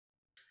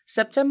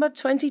September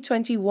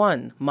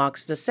 2021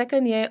 marks the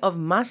second year of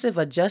massive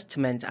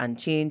adjustment and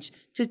change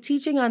to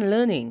teaching and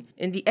learning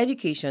in the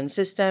education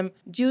system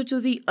due to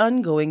the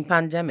ongoing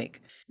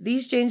pandemic.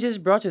 These changes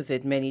brought with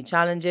it many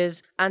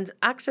challenges, and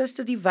access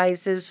to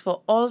devices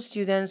for all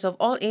students of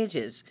all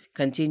ages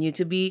continue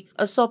to be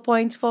a sore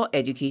point for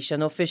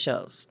education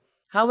officials.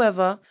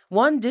 However,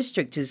 one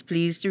district is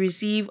pleased to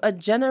receive a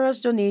generous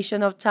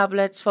donation of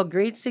tablets for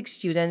grade 6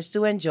 students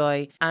to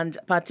enjoy and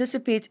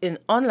participate in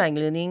online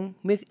learning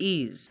with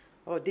ease.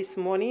 This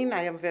morning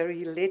I am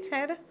very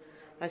elated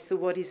as to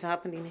what is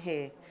happening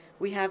here.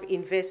 We have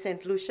Invest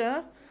St.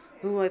 Lucia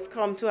who have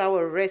come to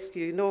our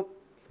rescue. You know,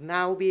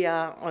 now we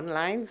are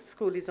online,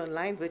 school is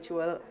online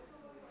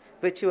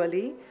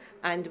virtually,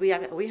 and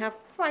we have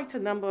quite a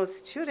number of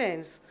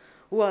students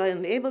who are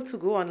unable to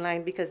go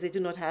online because they do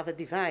not have a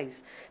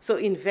device. So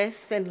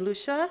Invest St.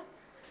 Lucia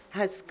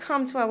has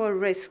come to our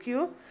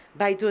rescue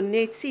by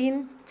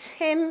donating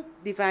 10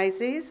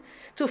 devices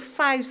to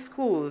 5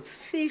 schools.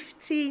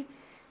 50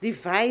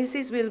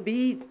 devices will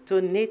be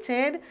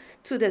donated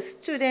to the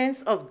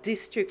students of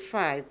District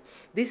 5.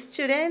 These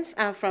students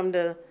are from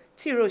the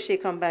Tiroche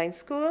Combined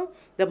School,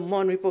 the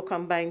Monrepo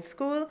Combined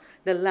School,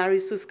 the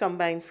Larissus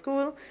Combined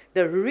School,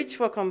 the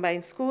Richford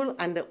Combined School,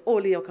 and the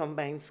Oleo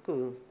Combined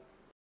School.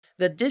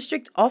 The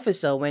district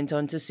officer went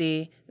on to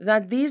say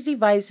that these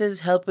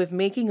devices help with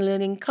making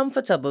learning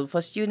comfortable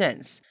for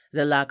students.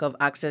 The lack of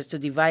access to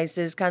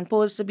devices can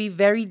pose to be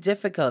very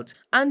difficult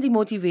and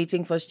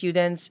demotivating for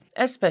students,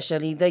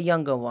 especially the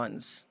younger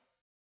ones.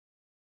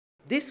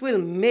 This will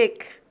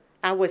make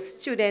our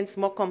students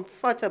more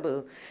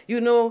comfortable.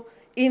 You know,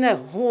 in a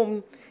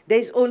home,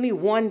 there's only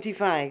one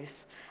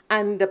device,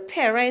 and the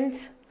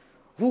parent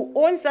who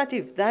owns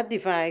that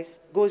device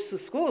goes to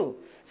school.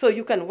 So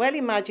you can well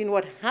imagine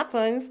what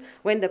happens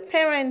when the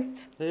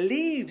parent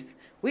leaves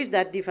with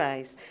that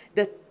device.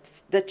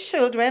 The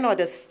children or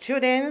the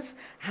students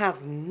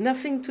have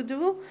nothing to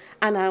do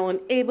and are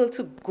unable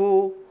to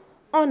go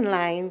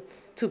online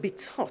to be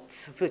taught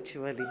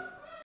virtually.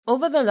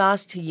 Over the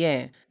last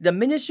year, the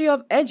Ministry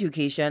of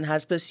Education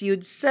has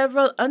pursued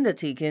several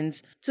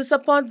undertakings to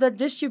support the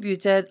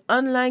distributed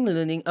online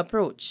learning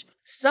approach.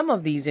 Some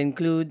of these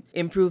include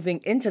improving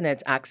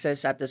internet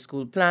access at the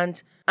school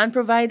plant and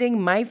providing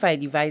MiFi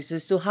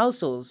devices to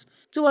households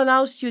to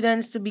allow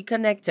students to be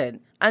connected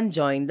and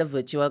join the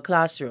virtual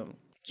classroom.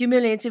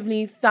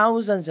 Cumulatively,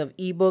 thousands of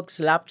ebooks,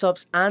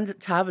 laptops, and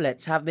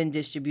tablets have been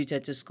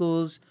distributed to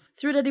schools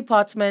through the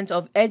Department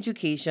of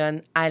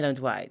Education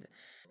island-wide.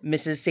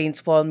 Mrs.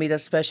 St. Paul made a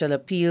special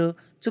appeal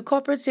to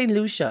corporate St.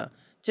 Lucia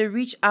to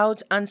reach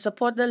out and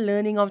support the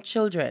learning of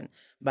children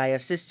by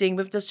assisting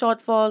with the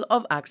shortfall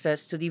of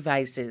access to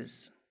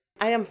devices.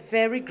 I am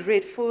very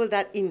grateful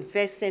that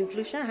Invest St.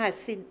 Lucia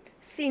has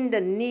seen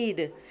the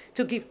need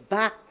to give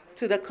back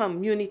to the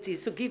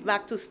communities, to give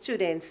back to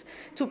students,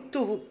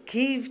 to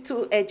give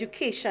to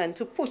education,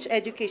 to push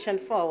education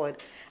forward.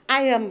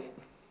 I am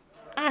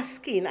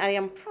asking, I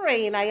am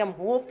praying, I am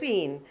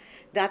hoping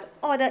that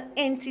other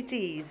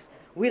entities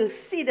will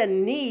see the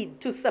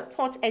need to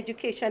support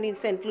education in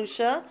St.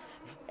 Lucia,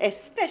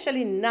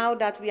 especially now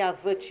that we are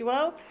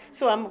virtual.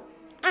 So I'm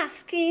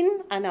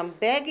asking and I'm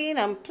begging,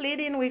 I'm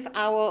pleading with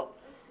our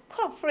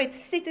corporate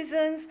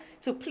citizens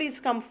to please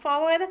come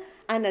forward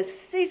and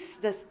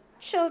assist the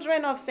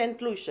children of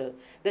St. Lucia.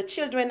 The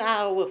children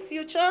are our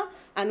future,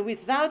 and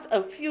without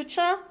a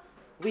future,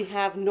 we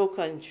have no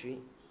country.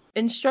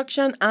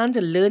 Instruction and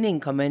learning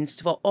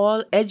commenced for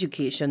all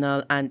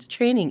educational and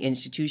training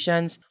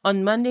institutions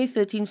on Monday,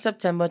 13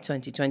 September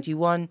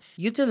 2021,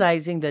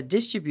 utilizing the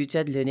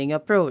distributed learning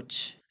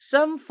approach.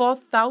 Some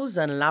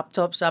 4,000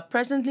 laptops are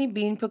presently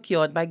being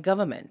procured by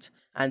government,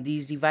 and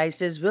these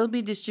devices will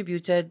be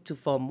distributed to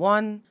Form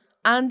 1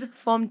 and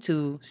Form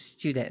 2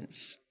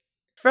 students.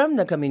 From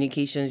the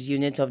Communications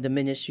Unit of the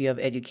Ministry of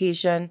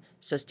Education,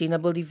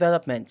 Sustainable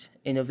Development,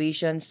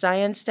 Innovation,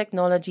 Science,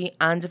 Technology,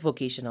 and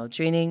Vocational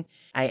Training,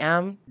 I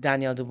am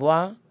Daniel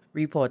Dubois,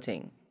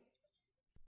 reporting.